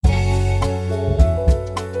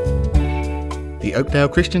the Oakdale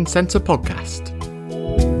Christian Centre podcast.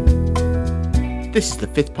 This is the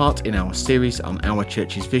fifth part in our series on our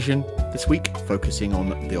church's vision, this week focusing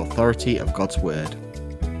on the authority of God's Word.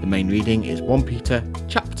 The main reading is 1 Peter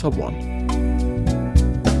chapter 1.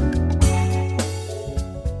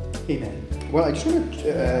 Amen. Well, I just want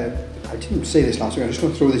to, I didn't say this last week, I just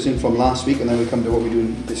want to throw this in from last week and then we come to what we're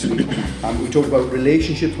doing this week. We talked about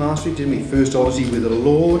relationships last week, didn't we? First, obviously, with the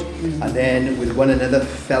Lord and then with one another,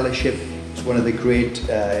 fellowship. It's one of the great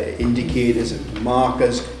indicators and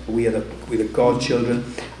markers. We are the God children.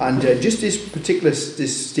 And just this particular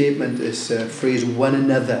statement, this phrase, one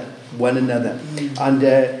another. And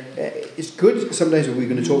it's good sometimes when we're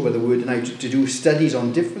going to talk about the word tonight to do studies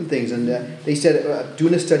on different things. And they said,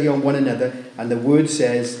 doing a study on one another, and the word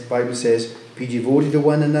says, the Bible says, be devoted to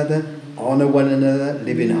one another, honour one another,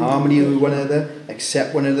 live in harmony with one another,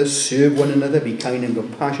 accept one another, serve one another, be kind and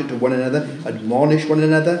compassionate to one another, admonish one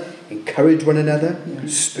another, encourage one another,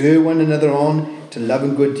 spur one another on to love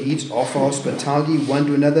and good deeds, offer hospitality one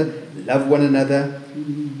to another, love one another.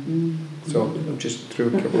 So I'll just throw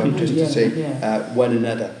a couple out just to say one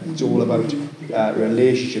another. It's all about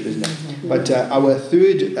relationship, isn't it? But our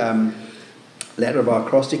third letter of our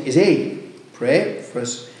acrostic is A. Prayer, for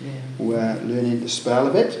us who are learning to spell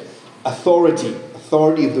a bit. Authority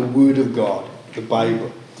of the Word of God, the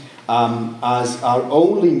Bible, as our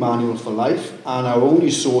only manual for life and our only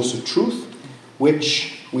source of truth,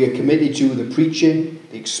 which we are committed to the preaching,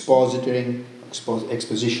 the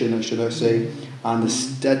exposition, should I say, and the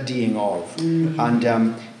studying of. And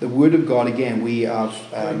the Word of God, again, we have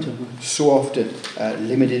so often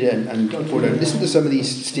limited and put out. Listen to some of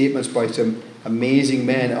these statements by some amazing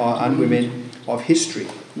men and women of history.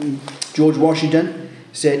 George Washington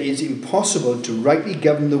said it's impossible to rightly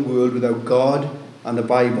govern the world without God and the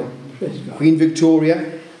Bible. Queen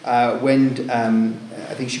Victoria, when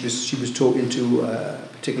I think she was talking to a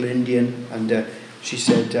particular Indian, and she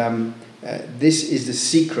said, "This is the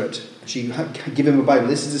secret." She gave him a Bible.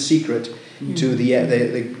 This is the secret to the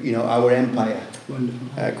our empire.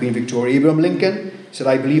 Queen Victoria. Abraham Lincoln said,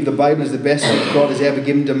 "I believe the Bible is the best gift God has ever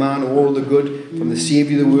given to man. All the good from the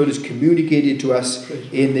Saviour of the world is communicated to us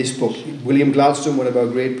in this book." William Gladstone, one of our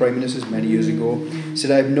great prime ministers many years ago, said,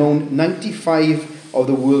 "I've known 95 of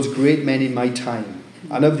the world's great men in my time,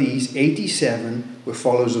 and of these, 87 were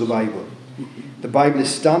followers of the Bible. The Bible is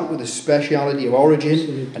stamped with a speciality of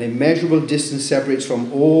origin, an immeasurable distance separates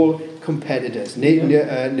from all competitors."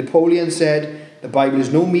 Napoleon said, "The Bible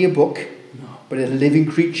is no mere book, but a living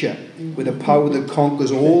creature with a power that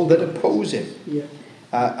conquers all that oppose it."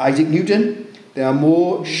 Isaac Newton, "There are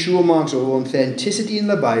more sure marks of authenticity in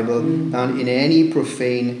the Bible than in any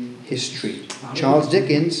profane history." Charles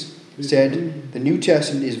Dickens said, "The New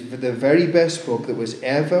Testament is the very best book that was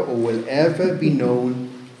ever or will ever be known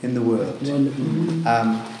in the world."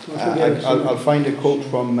 I'll find a quote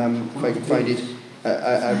from, if I can find it,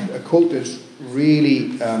 a quote that's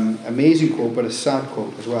really amazing quote, but a sad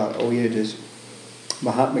quote as well. Oh, here it is.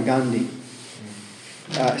 Mahatma Gandhi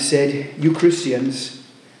said, "You Christians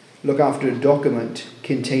look after a document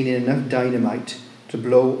containing enough dynamite to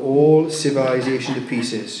blow all civilization to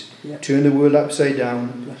pieces, turn the world upside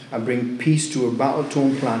down, and bring peace to a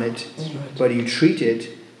battle-torn planet, but you treat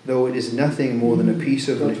it though it is nothing more than a piece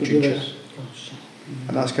of literature."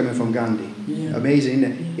 And that's coming from Gandhi.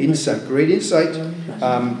 Amazing insight, great insight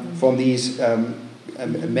from these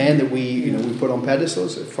men that we put on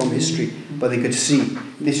pedestals from history, but they could see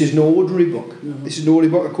this is no ordinary book. This is no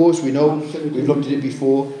ordinary book. Of course, we know, we've looked at it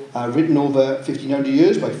before, written over 1,500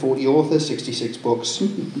 years by 40 authors, 66 books.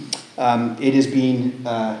 It has been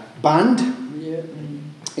banned,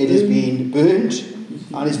 it has been burned,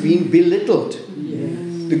 and it's been belittled.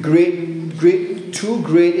 The two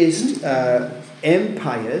greatest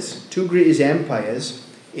empires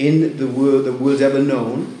in the world's ever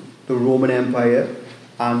known, the Roman Empire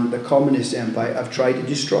and the Communist Empire, have tried to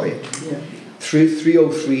destroy it.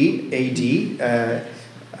 303 AD,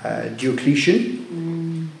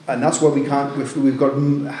 Diocletian, and that's why we can't. We've got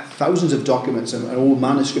thousands of documents and old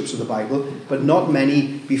manuscripts of the Bible, but not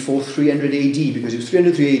many before 300 AD, because it was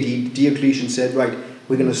 303 AD. Diocletian said, "Right,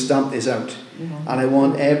 we're going to stamp this out, and I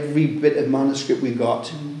want every bit of manuscript we've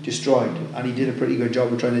got destroyed." And he did a pretty good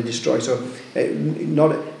job of trying to destroy. So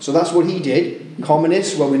that's what he did.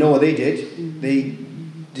 Communists, well, we know what they did. They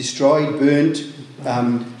destroyed, burnt.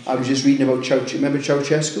 I was just reading about remember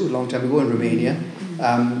Ceausescu a long time ago in Romania,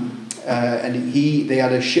 and they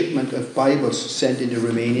had a shipment of Bibles sent into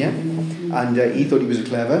Romania, and he thought he was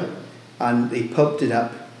clever, and they pulped it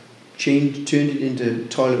up, turned it into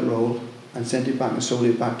toilet roll, and sent it back and sold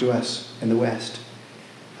it back to us in the West.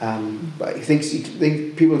 But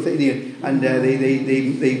people think, and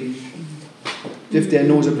they lift their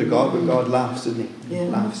nose up to God, but God laughs, doesn't he? Yeah,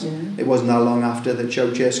 Laughs. yeah. It wasn't that long after that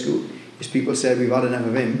Ceausescu, his people said, we've had enough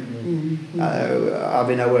of him,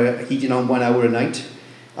 having heating on 1 hour a night,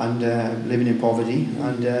 and living in poverty,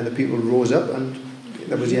 and the people rose up, and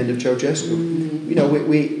that was the end of Ceausescu. You know,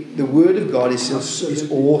 the word of God is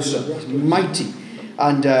awesome, it's mighty,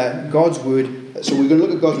 and God's word. So we're going to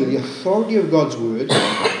look at God's word, the authority of God's word,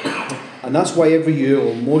 and that's why every year,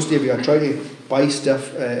 or most every year, I try to buy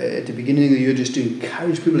stuff at the beginning of the year just to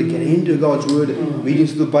encourage people to get into God's word, reading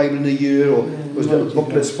through the Bible in a year, or those little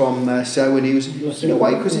booklets from Selwyn News. You know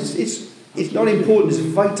why? Because it's not important, it's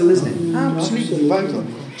vital, isn't it? Absolutely vital.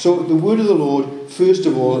 So the word of the Lord, first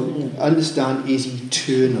of all, understand, is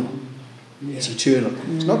eternal. It's eternal.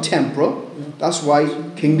 It's not temporal. That's why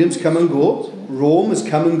kingdoms come and go. Rome has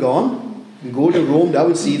come and gone. You go to Rome now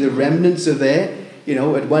and see the remnants of there. You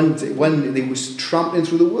know, at one they was trampling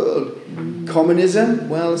through the world. Communism,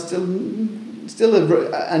 well, still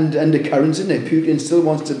undercurrents, isn't it? Putin still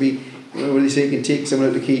wants to be, you know, when they say you can take someone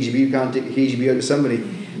out of the KGB, you can't take the KGB out of somebody.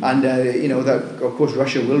 And, you know, that of course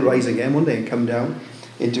Russia will rise again one day and come down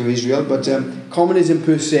into Israel. But communism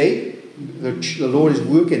per se, the Lord is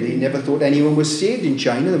working. They never thought anyone was saved in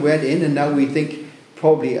China. They went in, and now we think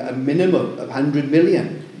probably a minimum of 100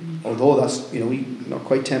 million. Although that's, you know, not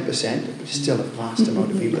quite 10%, but still a vast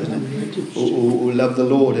amount of people, isn't it, who love the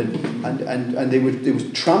Lord, and they were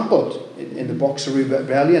trampled in the Boxer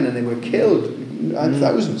Rebellion, and they were killed,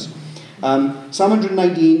 thousands. Psalm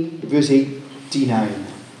 119, verse 89.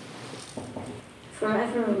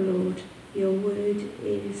 Forever, O Lord, your word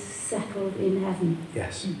is settled in heaven.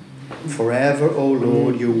 Yes. Forever, O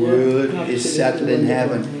Lord, your word is settled in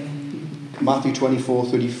heaven. Matthew 24,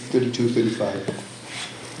 32, 35.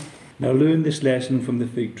 Now learn this lesson from the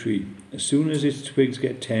fig tree. As soon as its twigs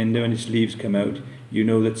get tender and its leaves come out, you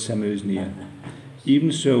know that summer is near.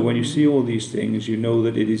 Even so, when you see all these things, you know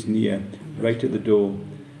that it is near, right at the door.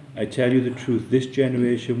 I tell you the truth, this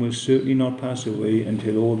generation will certainly not pass away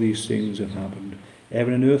until all these things have happened.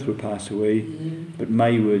 Heaven and earth will pass away, but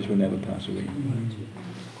my words will never pass away.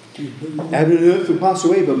 Heaven and earth will pass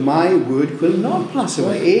away, but my word will not pass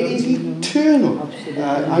away. It is eternal.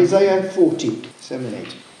 Isaiah 40, 7 and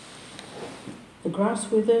 8. The grass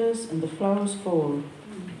withers and the flowers fall,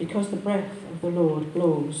 because the breath of the Lord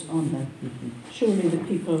blows on them. Surely the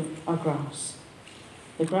people are grass.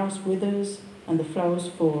 The grass withers and the flowers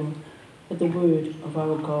fall, but the word of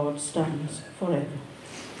our God stands forever.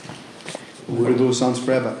 The word of the Lord stands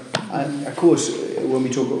forever. And of course, when we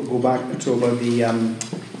go back and talk about the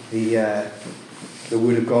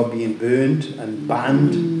word of God being burned and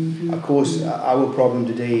banned, of course, our problem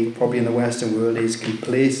today, probably in the Western world, is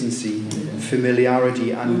complacency,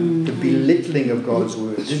 familiarity, and the belittling of God's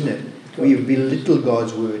word, isn't it? We have belittled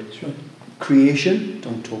God's word. Creation,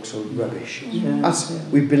 don't talk so rubbish.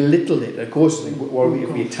 We belittled it. Of course, if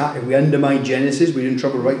we undermine Genesis, we're in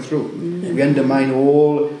trouble right through. We undermine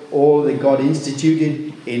all that God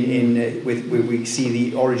instituted where we see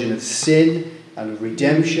the origin of sin and of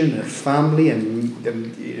redemption and family and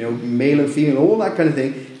male and female, all that kind of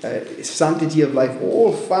thing. Sanctity of life,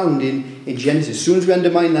 all found in Genesis. As soon as we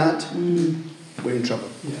undermine that, we're in trouble.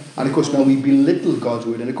 And of course now we belittle God's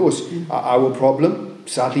word. And of course our problem,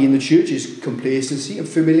 sadly, in the church is complacency and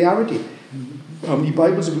familiarity. How many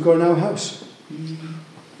Bibles have we got in our house?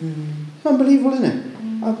 Unbelievable, isn't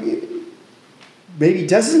it? Maybe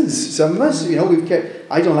dozens. Some of us, we've kept.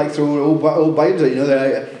 I don't like throwing old Bibles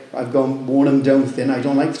out. I've worn them down thin. I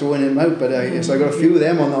don't like throwing them out, but so I got a few of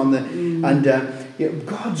them on the and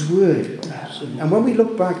God's word. And when we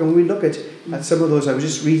look back and when we look at some of those, I was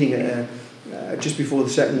just reading just before the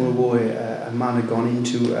Second World War, a man had gone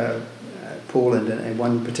into Poland in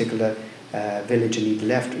one particular village, and he'd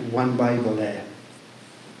left one Bible there,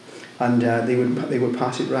 and they would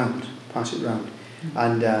pass it round,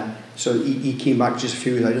 and so he came back just a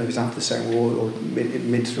few years, I don't know if it was after the Second War or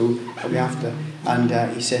mid through, probably after, and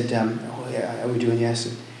he said, "Oh yeah, how are we doing?" Yes.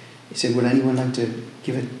 And he said, "Would anyone like to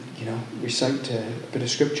give it, recite a bit of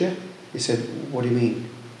scripture?" He said, "What do you mean?"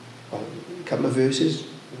 "Well, a couple of verses,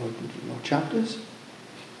 chapters."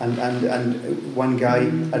 And one guy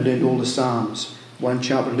had learned all the Psalms. One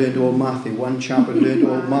chap had learned all Matthew. One chap had learned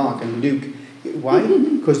all Mark and Luke. Why?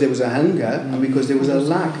 Because there was a hunger and because there was a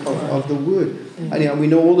lack of the word. And we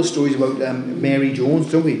know all the stories about Mary Jones,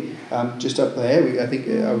 don't we? Just up there, I think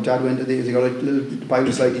our dad went. They got a little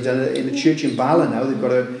Bible study done in the church in Bala now. They've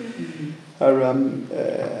got a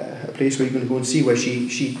place where you can go and see where she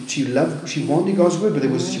wanted God's word,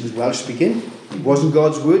 but she was Welsh speaking. It wasn't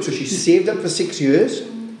God's word, so she saved up for 6 years.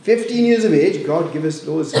 15 years of age, God give us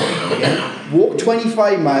those again. Walked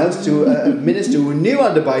 25 miles to a minister who knew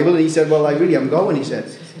on the Bible, and he said, well, I really am going, he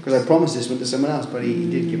said, because I promised this one to someone else, but he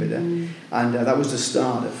did give it there. And that was the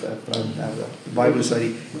start of the Bible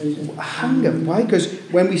study. Hunger. Why? Because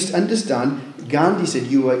when we understand, Gandhi said,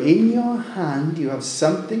 you are in your hand, you have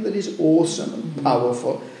something that is awesome and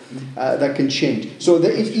powerful that can change. So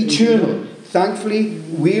that it's eternal. Thankfully,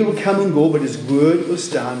 we will come and go, but His word will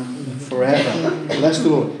stand forever. Bless the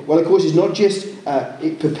Lord. Well, of course, it's not just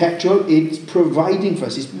perpetual, it's providing for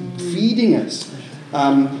us, it's feeding us.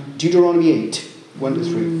 Deuteronomy 8,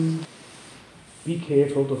 1-3. Be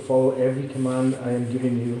careful to follow every command I am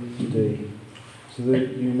giving you today, so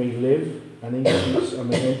that you may live and increase and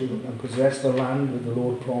may enter and possess the land that the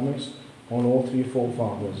Lord promised on all to your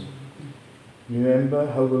forefathers. Remember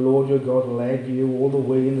how the Lord your God led you all the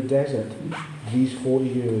way in the desert these 40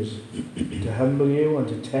 years, to humble you and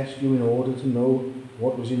to test you in order to know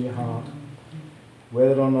what was in your heart,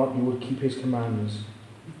 whether or not you would keep His commands.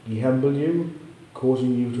 He humbled you,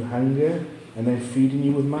 causing you to hunger, and then feeding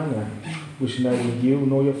you with manna, which neither you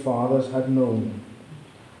nor your fathers had known,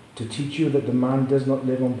 to teach you that the man does not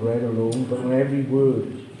live on bread alone, but on every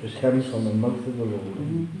word that comes from the mouth of the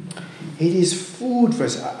Lord. It is food for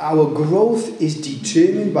us. Our growth is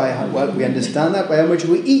determined by how well we understand that by how much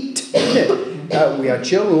we eat, isn't it? We are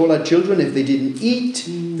children, all our children, if they didn't eat,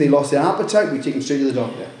 they lost their appetite, we take them straight to the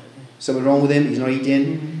doctor. Something wrong with him, he's not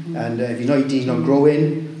eating, and if he's not eating, he's not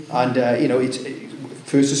growing, and it's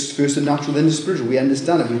first the natural, then the spiritual. We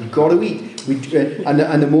understand it. We've got to eat.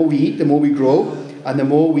 And the more we eat, the more we grow, and the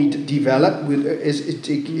more we develop.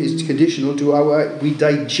 It's conditional to how we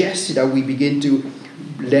digest it, how we begin to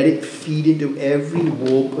let it feed into every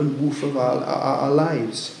warp and woof of our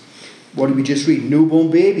lives. What did we just read?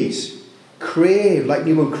 Newborn babies crave, like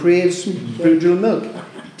newborn craves spiritual milk.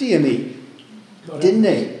 Dear me, didn't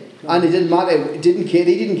they? And it didn't matter. They didn't care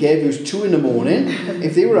if it was 2 in the morning.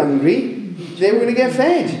 If they were hungry, they were going to get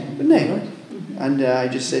fed, didn't they? And I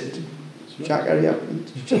just said, Jack, hurry up.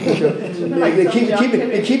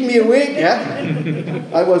 They keep me awake, yeah?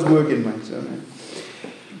 I was working, man. So,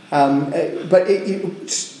 but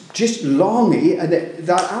it's just longing, and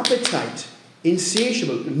that appetite,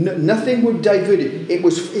 insatiable, nothing would divert it.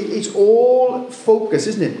 It's all focus,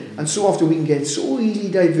 isn't it? And so often we can get so easily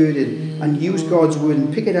diverted and use God's word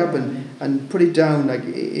and pick it up and put it down like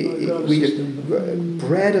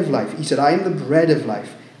bread of life. He said, I am the bread of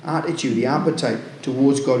life. Attitude, the appetite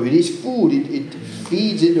towards God. It is food. It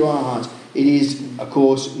feeds into our hearts. It is, of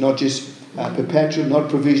course, not just perpetual, not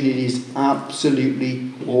provision. It is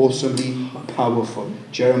absolutely, awesomely powerful.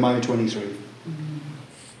 Jeremiah 23.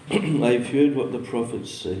 I've heard what the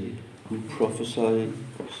prophets say, who prophesy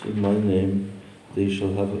in my name. They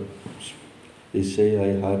shall have it. They say,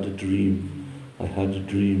 I had a dream. I had a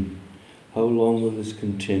dream. How long will this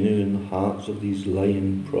continue in the hearts of these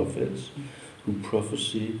lying prophets, who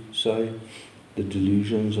prophesy the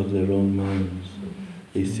delusions of their own minds?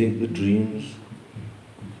 They think the dreams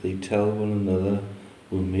they tell one another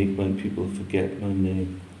will make my people forget my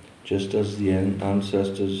name, just as the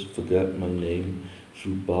ancestors forget my name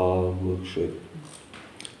through Baal worship.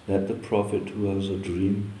 Let the prophet who has a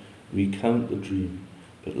dream recount the dream,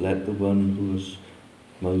 but let the one who has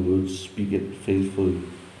my words speak it faithfully.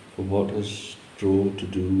 For what has straw to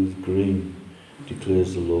do with grain,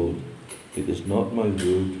 declares the Lord. It is not my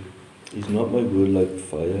word. Is not my word like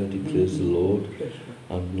fire, declares the Lord,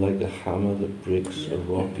 and like a hammer that breaks a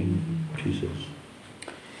rock in pieces.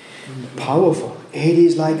 Powerful. It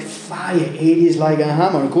is like fire. It is like a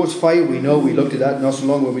hammer. Of course, fire, we know, we looked at that not so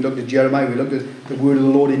long when we looked at Jeremiah. We looked at the word of the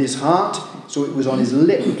Lord in his heart. So it was on his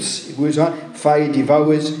lips. It was on fire,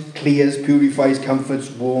 devours, clears, purifies, comforts,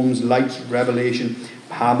 warms, lights, revelation.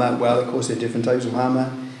 Hammer, well, of course, there are different types of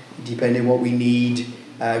hammer, depending on what we need.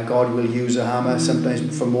 God will use a hammer.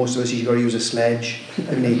 Sometimes, for most of us, He's got to use a sledge,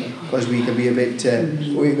 hasn't He? Because we can be a bit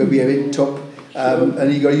tough,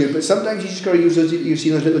 and He's got to use. But sometimes He's just got to use those. You've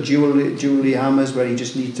seen those little jewelry hammers where He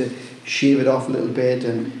just needs to shave it off a little bit,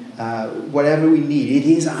 and whatever we need. It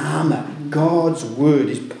is a hammer. God's word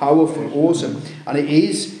is powerful, awesome, and it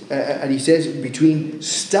is. And He says, between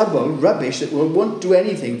stubble, rubbish that won't do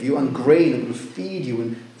anything for you, and grain that will feed you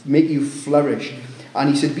and make you flourish. And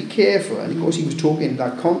He said, be careful. And of course, He was talking,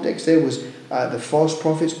 that context there was the false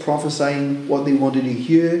prophets prophesying what they wanted to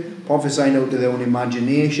hear, prophesying out to their own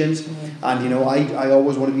imaginations. And, I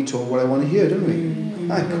always want to be told what I want to hear, don't we?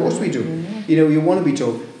 Of course we do. You want to be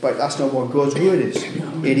told, but that's not what God's word is.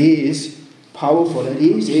 It is powerful. It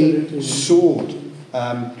is a sword.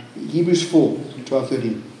 Hebrews 4, 12,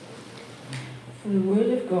 13. For the word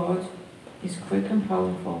of God is quick and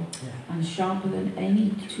powerful, and sharper than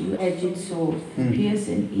any two-edged sword,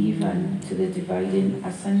 piercing even to the dividing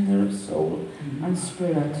asunder of soul and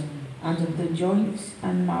spirit, and of the joints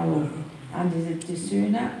and marrow, and is a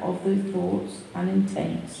discerner of the thoughts and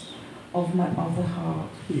intents of the heart.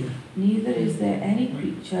 Neither is there any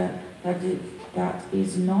creature that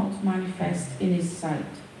is not manifest in his sight,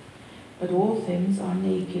 but all things are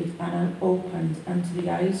naked and are opened unto the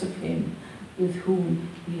eyes of him with whom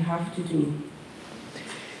we have to do.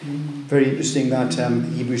 Very interesting that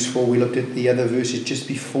Hebrews 4, we looked at the other verses just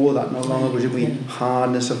before that, not long ago, did we?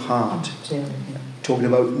 Hardness of heart. Talking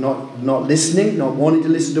about not listening, not wanting to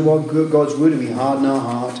listen to what God's word, and we harden our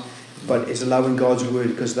heart, but it's allowing God's word,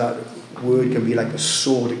 because that word can be like a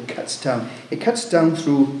sword. It cuts down. It cuts down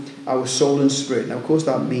through our soul and spirit. Now, of course,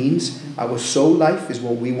 that means our soul life is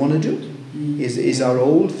what we want to do. Is our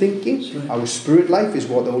old thinking. Our spirit life is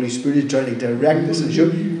what the Holy Spirit is trying to direct us and show.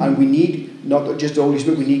 And we need not just the Holy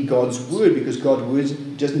Spirit, we need God's word, because God's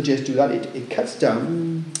word doesn't just do that. It cuts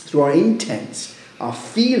down through our intents, our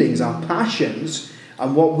feelings, our passions,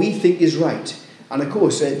 and what we think is right. And of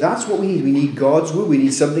course, that's what we need. We need God's word. We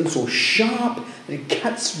need something so sharp that it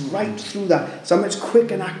cuts right through that. Something that's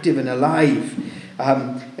quick and active and alive.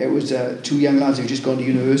 It was two young lads who had just gone to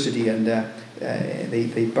university, and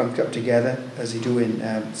they bunked up together, as they do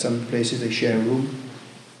in some places. They share a room.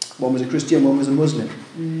 One was a Christian, one was a Muslim,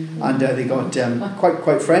 and they got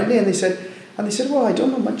quite friendly. And they said, well, I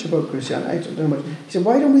don't know much about Christianity. I don't know much. He said,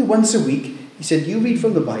 why don't we once a week? He said, you read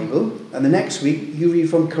from the Bible, and the next week you read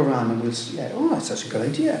from Quran, and we'll see. Oh, that's such a good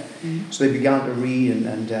idea. So they began to read,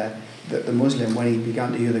 and the Muslim, when he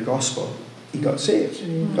began to hear the gospel, he got saved.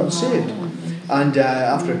 And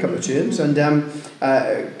after a couple of terms, and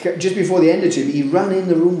just before the end of the term, he ran in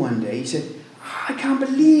the room one day. He said, I can't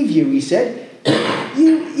believe you, he said.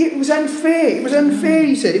 It was unfair. It was unfair,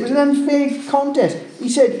 he said. It was an unfair contest. He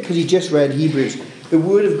said, because he just read Hebrews. The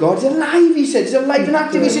word of God is alive, he said. It's alive and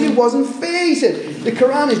active. He said it wasn't fair, he said. The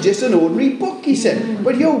Quran is just an ordinary book, he said.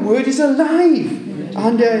 But your word is alive.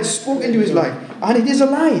 And spoke into his life. And it is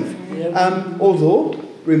alive. Although,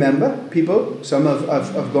 remember, some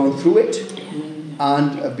have gone through it.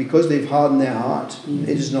 And because they've hardened their heart,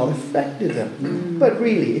 it has not affected them. But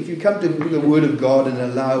really, if you come to the word of God and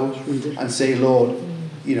allow and say, Lord,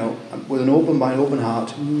 with an open mind, open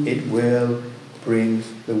heart, it will bring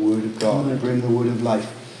the word of God, bring the word of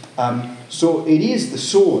life. So it is the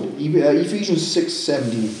sword. Ephesians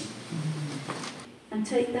 6:17. And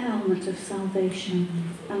take the helmet of salvation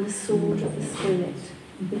and the sword of the Spirit,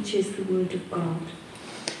 which is the word of God.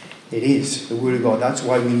 It is the word of God. That's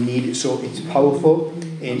why we need it. So it's powerful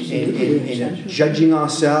in judging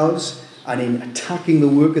ourselves and in attacking the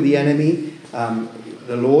work of the enemy.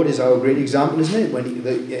 The Lord is our great example, isn't it? When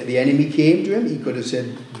the enemy came to him, he could have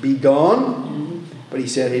said, be gone. But he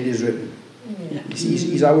said, it is written.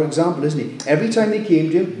 He's our example, isn't he? Every time they came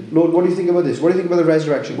to him, Lord, what do you think about this? What do you think about the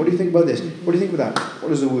resurrection? What do you think about this? What do you think about that? What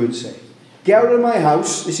does the word say? Get out of my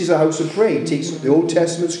house. This is a house of prayer. It takes the Old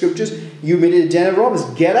Testament scriptures. You made it a den of robbers.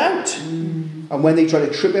 Get out. And when they try to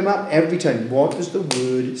trip him up, every time, what does the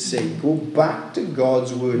word say? Go back to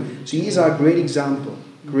God's word. So he is our great example.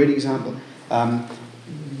 Great example.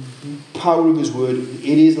 Power of his word.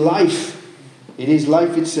 It is life. It is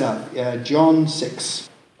life itself. John 6.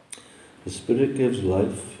 The Spirit gives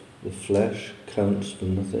life. The flesh counts for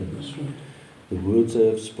nothing. The words I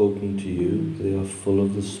have spoken to you, they are full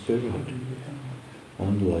of the Spirit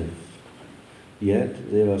and life. Yet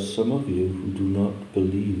there are some of you who do not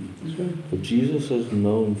believe. For Jesus has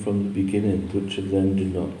known from the beginning which of them do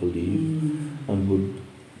not believe and would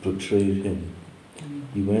betray him.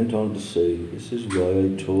 He went on to say, this is why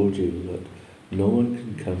I told you that no one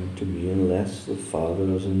can come to me unless the Father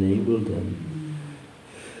has enabled them.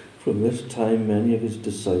 From this time many of his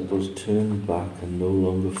disciples turned back and no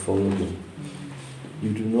longer followed him.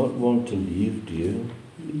 You do not want to leave, do you?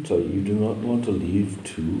 Sorry, you do not want to leave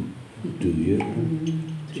too, do you?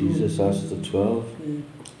 Jesus asked the 12.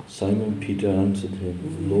 Simon Peter answered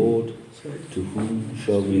him, Lord, to whom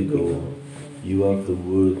shall we go? You have the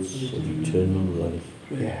words of eternal life.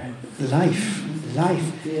 Yeah.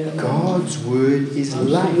 Life. God's word is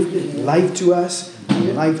life. Life to us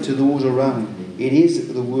and life to those around. It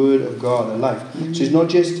is the word of God and life. So it's not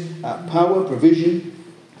just power, provision,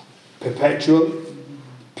 perpetual,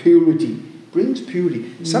 purity. Brings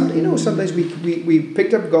purity. Sometimes we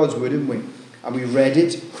picked up God's word, didn't we? And we read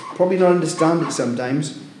it, probably not understand it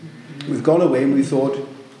sometimes. We've gone away and we thought,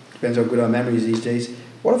 depends how good our memory is these days,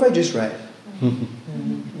 what have I just read?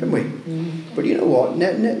 Don't we? But you know what?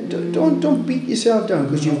 Don't beat yourself down,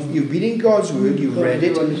 because you've been in God's word, you've read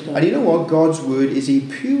it, and you know what? God's word is a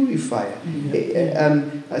purifier.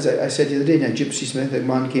 As I said the other day, now Gypsy Smith, a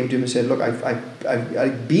man came to him and said, "Look,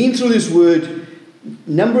 I've been through this word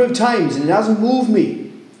a number of times and it hasn't moved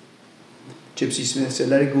me." Gypsy Smith said,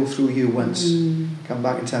 "Let it go through you once. Come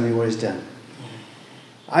back and tell me what it's done."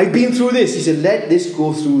 I've been through this. He said, "Let this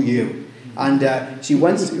go through you." And see,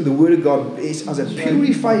 once the word of God has a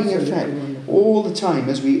purifying effect all the time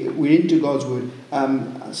as we're into God's word.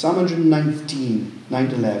 Psalm 119,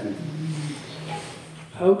 9-11.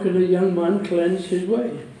 How can a young man cleanse his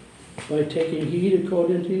way? By taking heed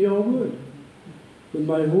according to your word. With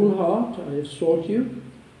my whole heart I have sought you.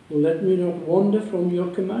 O let me not wander from your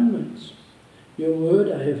commandments. Your word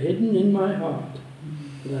I have hidden in my heart,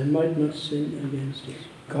 that I might not sin against it.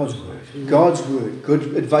 God's word. God's word.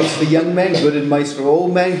 Good advice for young men, good advice for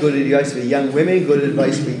old men, good advice for young women, good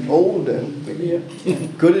advice for older women.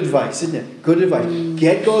 Good advice, isn't it? Good advice.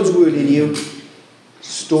 Get God's word in you.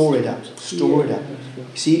 Store it up. Store it up.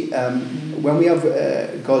 See, when we have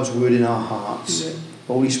God's word in our hearts,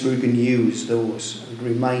 the Holy Spirit can use those and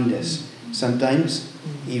remind us. Sometimes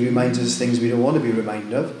He reminds us things we don't want to be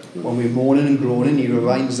reminded of. When we're mourning and groaning, He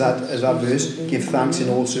reminds that as that verse, give thanks in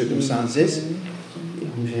all circumstances.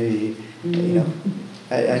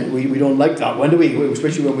 And we don't like that one, do we?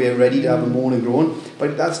 Especially when we're ready to have a mourn and groan.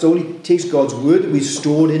 But that's the only takes God's word that we've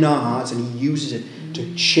stored in our hearts, and He uses it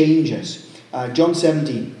to change us. John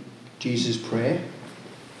 17, Jesus' prayer.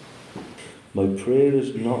 My prayer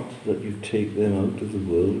is not that you take them out of the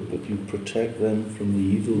world, but you protect them from the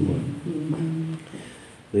evil one.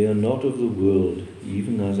 They are not of the world,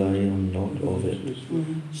 even as I am not of it.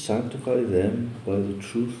 Sanctify them by the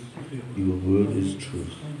truth. Your word is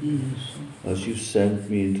truth. As you sent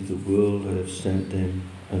me into the world, I have sent them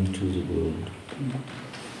unto the world.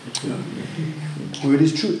 Word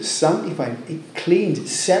is truth. Sanctified. It cleans, it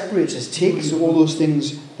separates us, takes all those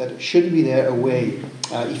things that shouldn't be there away.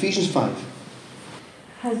 Ephesians 5.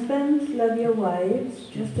 Husbands, love your wives,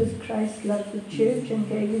 just as Christ loved the church and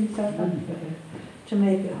gave himself up for her, to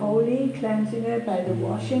make her holy, cleansing her by the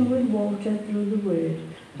washing with water through the word,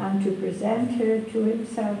 and to present her to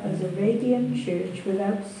himself as a radiant church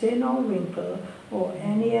without sin or wrinkle or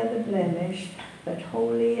any other blemish, but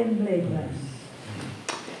holy and blameless.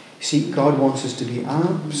 See, God wants us to be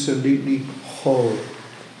absolutely whole,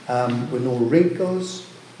 with no wrinkles,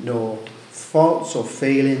 no faults or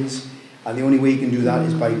failings, and the only way you can do that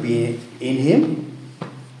is by being in Him,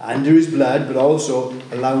 under His blood, but also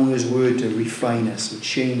allowing His word to refine us and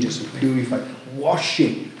change us and purify,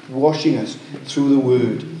 washing us through the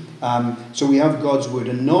word. So we have God's word,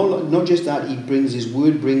 and not just that, His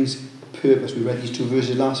word brings purpose. We read these two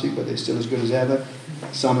verses last week, but they're still as good as ever.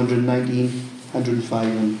 Psalm 119, 105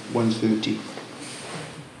 and 130.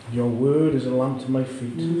 Your word is a lamp to my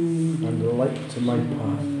feet and a light to my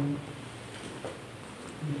path.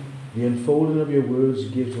 The unfolding of your words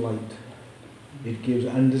gives light. It gives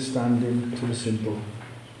understanding to the simple.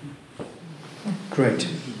 Great.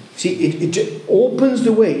 See, it opens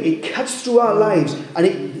the way. It cuts through our lives.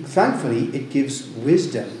 And thankfully, it gives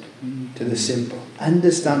wisdom to the simple.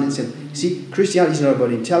 Understanding simple. See, Christianity is not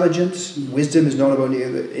about intelligence. Wisdom is not about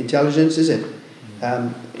intelligence, is it?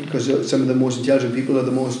 Because some of the most intelligent people are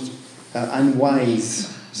the most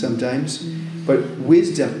unwise sometimes. But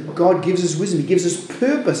wisdom, God gives us wisdom. He gives us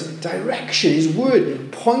purpose, direction. His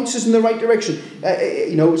word points us in the right direction.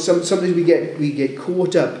 Sometimes we get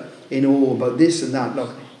caught up in about this and that.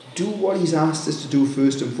 Look, do what He's asked us to do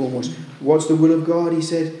first and foremost. What's the will of God? He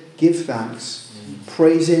said, give thanks,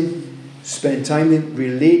 praise Him, spend time with Him,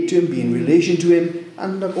 relate to Him, be in relation to Him,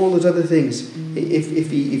 and look, all those other things.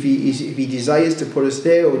 If he desires to put us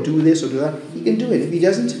there or do this or do that, He can do it. If He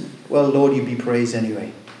doesn't, well, Lord, You be praised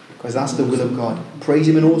anyway. Because that's the will of God. Praise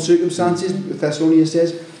Him in all circumstances, Thessalonians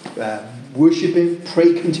says. Worship Him,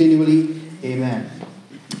 pray continually. Amen.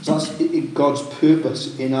 So that's God's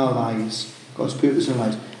purpose in our lives. God's purpose in our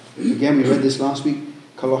lives. Again, we read this last week,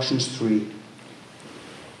 Colossians 3.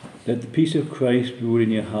 Let the peace of Christ rule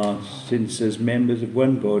in your hearts, since as members of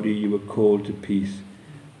one body you were called to peace.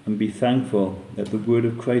 And be thankful that the word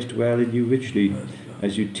of Christ dwell in you richly,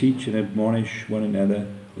 as you teach and admonish one another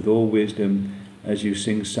with all wisdom, as you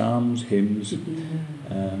sing psalms, hymns,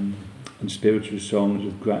 and spiritual songs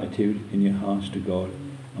of gratitude in your hearts to God.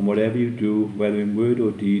 And whatever you do, whether in word or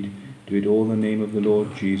deed, do it all in the name of the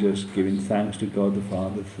Lord Jesus, giving thanks to God the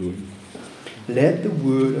Father through Him. Let the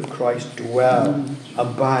word of Christ dwell,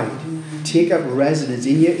 abide, take up residence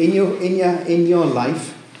in your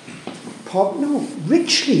life.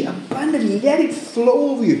 Richly, abundantly, let it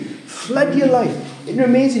flow over you. Flood your life. It's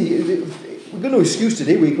amazing. We've got no excuse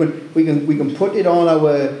today. We can put it on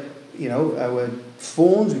our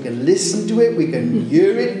phones. We can listen to it. We can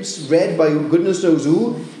hear it. It's read by goodness knows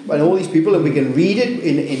who, by all these people, and we can read it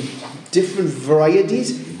in different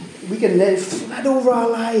varieties. We can let it flood over our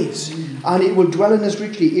lives, and it will dwell in us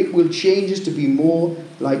richly. It will change us to be more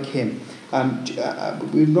like Him.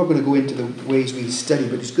 We're not going to go into the ways we study,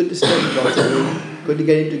 but it's good to study God's Word. Good to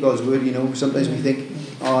get into God's Word. Sometimes we think,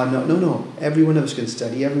 no. Every one of us can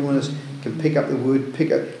study. Every one of us can pick up the Word,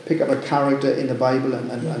 pick up a character in the Bible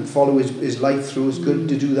and follow his life through. It's good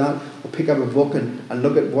to do that. Or pick up a book and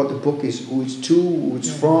look at what the book is, who it's to, who it's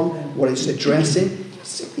from, what it's addressing.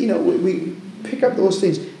 We pick up those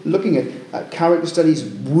things, looking at character studies,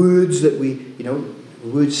 words that we,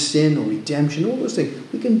 word sin or redemption, all those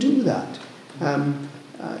things. We can do that.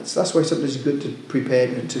 So that's why sometimes it's good to prepare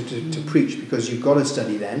to preach, because you've got to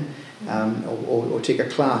study then, or take a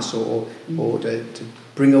class, or to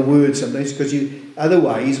bring a word sometimes, because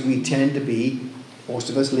otherwise we tend to be, most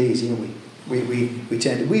of us, lazy, don't we?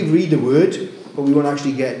 We read the word, but we won't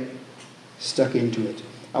actually get stuck into it,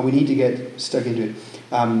 and we need to get stuck into it.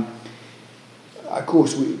 Of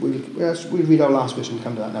course, we'll read our last verse and we'll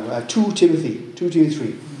come to that now. 2 Timothy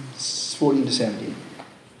 3, 14 to 17.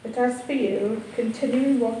 But as for you, continue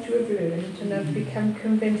in what you have learned and have become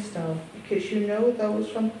convinced of, because you know those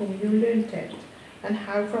from whom you learned it, and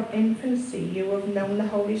how from infancy you have known the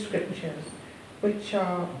Holy Scriptures, which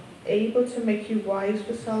are able to make you wise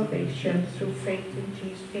for salvation through faith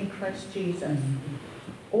in Christ Jesus.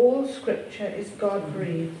 All Scripture is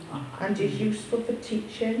God-breathed and is useful for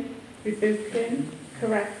teaching, rebuking,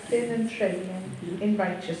 correcting and training in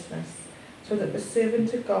righteousness, so that the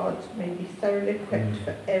servant of God may be thoroughly equipped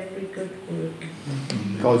for every good work.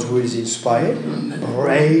 God's word is inspired,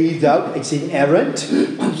 breathed out, it's inerrant,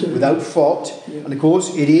 without fault, and of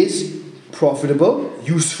course it is profitable,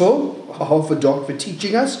 useful, for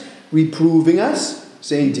teaching us, reproving us,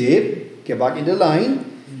 saying, Dave, get back into line,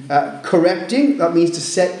 correcting, that means to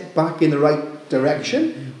set back in the right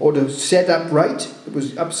direction, or to set up right, it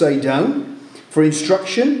was upside down. For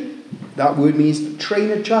instruction, that word means train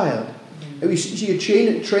a child. Now you see, you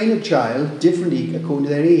train a child differently according to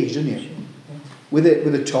their age, don't you? With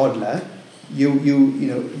a toddler,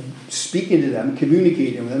 you speaking to them,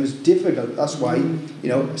 communicating with them is difficult. That's why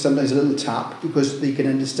sometimes a little tap, because they can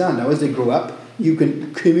understand. Now as they grow up, you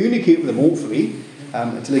can communicate with them hopefully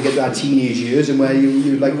until they get to their teenage years, and where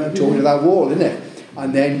you like talking to that wall, isn't it?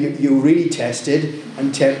 And then you're really tested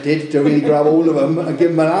and tempted to really grab hold of them and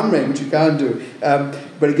give them an arm ring, which you can't do.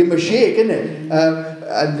 But give them a shake, isn't it?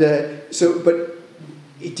 But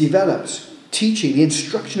it develops. Teaching, the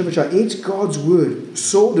instruction of a child. It's God's word.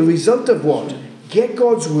 So the result of what? Get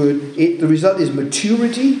God's word. The result is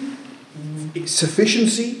maturity,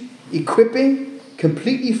 sufficiency, equipping,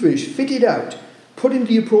 completely finished, fitted out, put into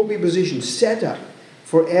the appropriate position, set up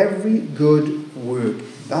for every good work.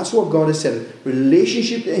 That's what God has said.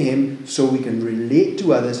 Relationship to Him, so we can relate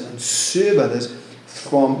to others and serve others.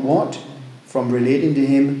 From what? From relating to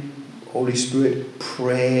Him, Holy Spirit,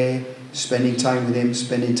 prayer, spending time with Him,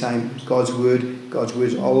 spending time God's Word. God's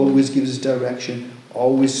Word always gives us direction,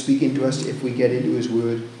 always speaking to us if we get into His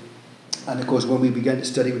Word. And of course, when we begin to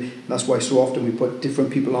study, that's why so often we put different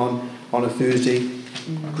people on a Thursday,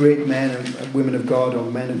 great men and women of God, or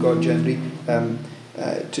men of God generally,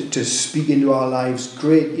 to speak into our lives.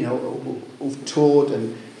 Great, who've taught,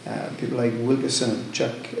 and people like Wilkerson,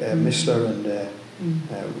 Chuck Missler, and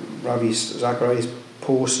Ravi Zacharias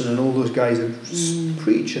Pawson, and all those guys that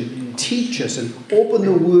preach and teach us and open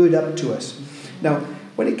the Word up to us. Now,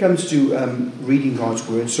 when it comes to reading God's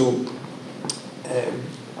Word, so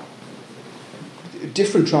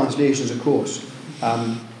different translations, of course,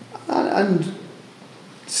 and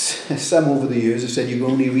some over the years have said you can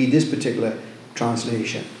only read this particular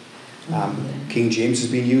translation. King James has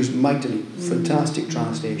been used mightily, fantastic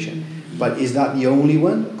translation. But is that the only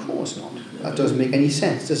one? Of course not. That doesn't make any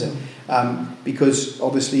sense, does it? Because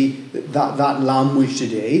obviously that language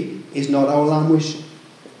today is not our language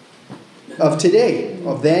of today.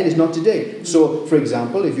 Of then is not today. So, for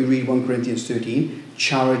example, if you read 1 Corinthians 13,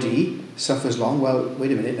 charity suffers long. Well,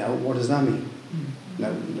 wait a minute now, what does that mean?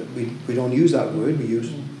 Now, we don't use that word, we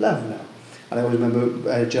use love now. And I always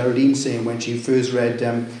remember Geraldine saying when she first read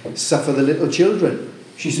Suffer the Little Children,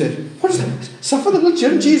 she said, what is that? Suffer the little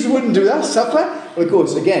children? Jesus wouldn't do that, suffer? Well, of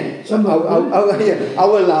course, again,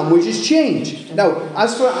 our language has changed. Now,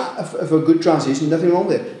 as for a good translation, nothing wrong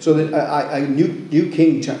with it. So that New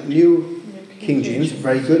King James,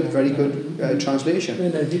 very good translation.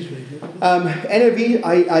 NIV,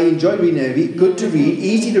 I enjoyed reading NIV, good to read,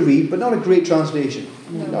 easy to read, but not a great translation.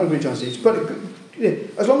 Not a great translation. But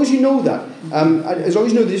as long as you know that, as long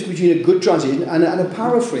as you know the difference between a good translation and a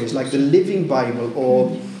paraphrase, like the Living Bible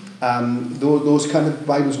or those kind of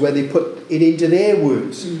Bibles where they put it into their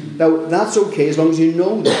words. Now, that's okay as long as you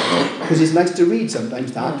know that, because it's nice to read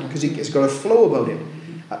sometimes that, because it's got a flow about it.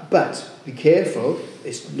 But be careful,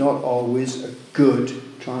 it's not always a good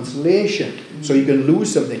translation. So you can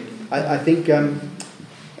lose something. I think I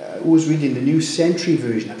was reading the New Century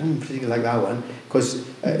Version. I don't particularly like that one, because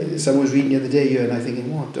someone was reading the other day here, and I'm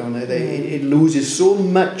thinking, what? It loses so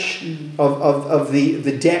much of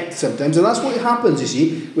the depth sometimes. And that's what happens, you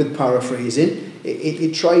see, with paraphrasing.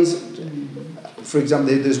 It tries, for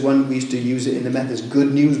example, there's one we used to use it in the Methodist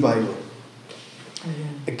Good News Bible.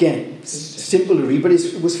 Again, simple to read, but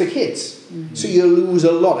it was for kids. So you lose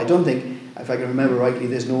a lot. I don't think, if I can remember rightly,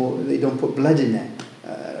 they don't put blood in there.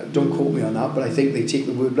 Don't quote me on that, but I think they take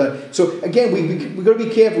the word blood. So again, we've got to be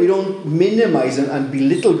careful. We don't minimise and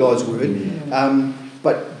belittle God's word.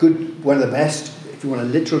 But good, one of the best, if you want a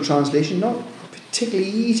literal translation, not particularly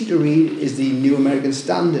easy to read, is the New American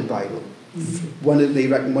Standard Bible. They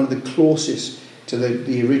reckon one of the closest to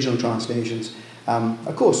the original translations.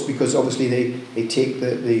 Of course, because obviously they take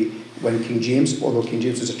when King James, although King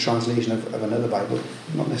James is a translation of another Bible,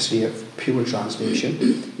 not necessarily a pure translation.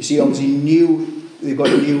 You see, obviously they've got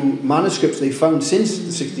new manuscripts they found since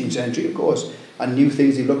the 16th century, of course, and new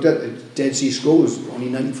things they've looked at. The Dead Sea Scrolls, only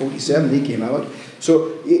 1947 they came out.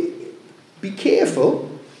 So be careful,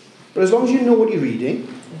 but as long as you know what you're reading,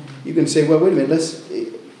 you can say, well, wait a minute,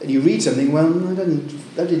 and you read something, well,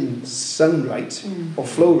 that didn't sound right or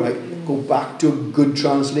flow right, go back to a good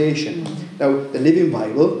translation. Now, the Living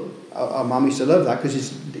Bible, our mum used to love that because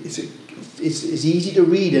it's easy to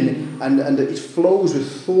read and it flows with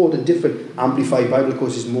thought. A different Amplified Bible, of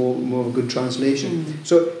course, is more of a good translation.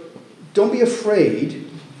 So don't be afraid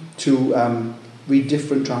to read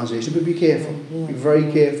different translations, but be careful. Be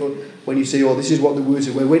very careful when you say, oh, this is what the words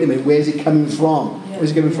are. Well, wait a minute, where's it coming from? Where's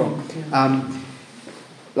it coming from?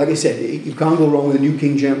 Like I said, you can't go wrong with the New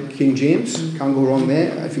King James. Can't go wrong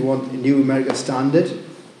there. If you want a New American Standard,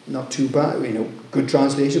 not too bad. Good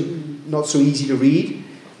translation, not so easy to read.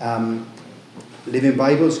 Living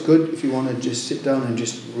Bible is good if you want to just sit down and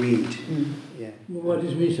just read. Well, what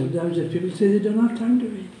does mean sometimes if people say they don't have time to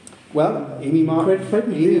read? Well, Amy half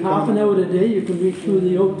an hour a day you can read through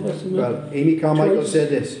the Old Testament. Well, Amy Carmichael said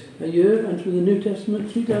this. A year, and through the New Testament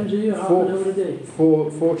 3 times a year, half an hour a day.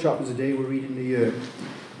 Four chapters a day we're reading a year.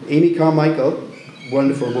 Amy Carmichael,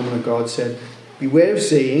 wonderful woman of God, said, beware of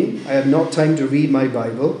saying, I have not time to read my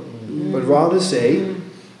Bible, but rather say,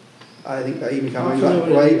 I think Amy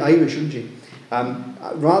Carmichael, Irish, shouldn't she?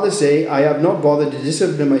 Rather say, I have not bothered to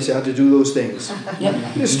discipline myself to do those things.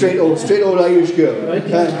 Straight old Irish girl.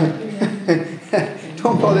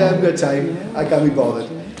 Don't bother, I haven't got time, I can't be bothered.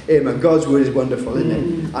 Amen. God's word is wonderful, isn't it?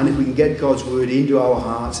 And if we can get God's word into our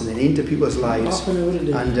hearts and then into people's lives,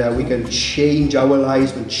 and we can change our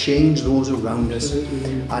lives and change those around us,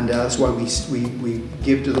 and that's why we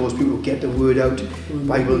give to those people who get the word out,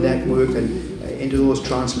 Bible Network, and into those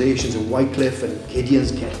translations of Wycliffe and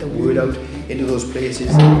Gideon's, get the word out into those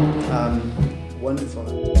places.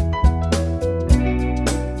 Wonderful.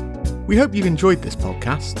 We hope you've enjoyed this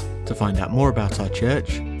podcast. To find out more about our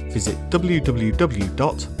church, visit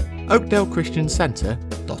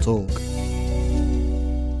www.oakdalechristiancentre.org.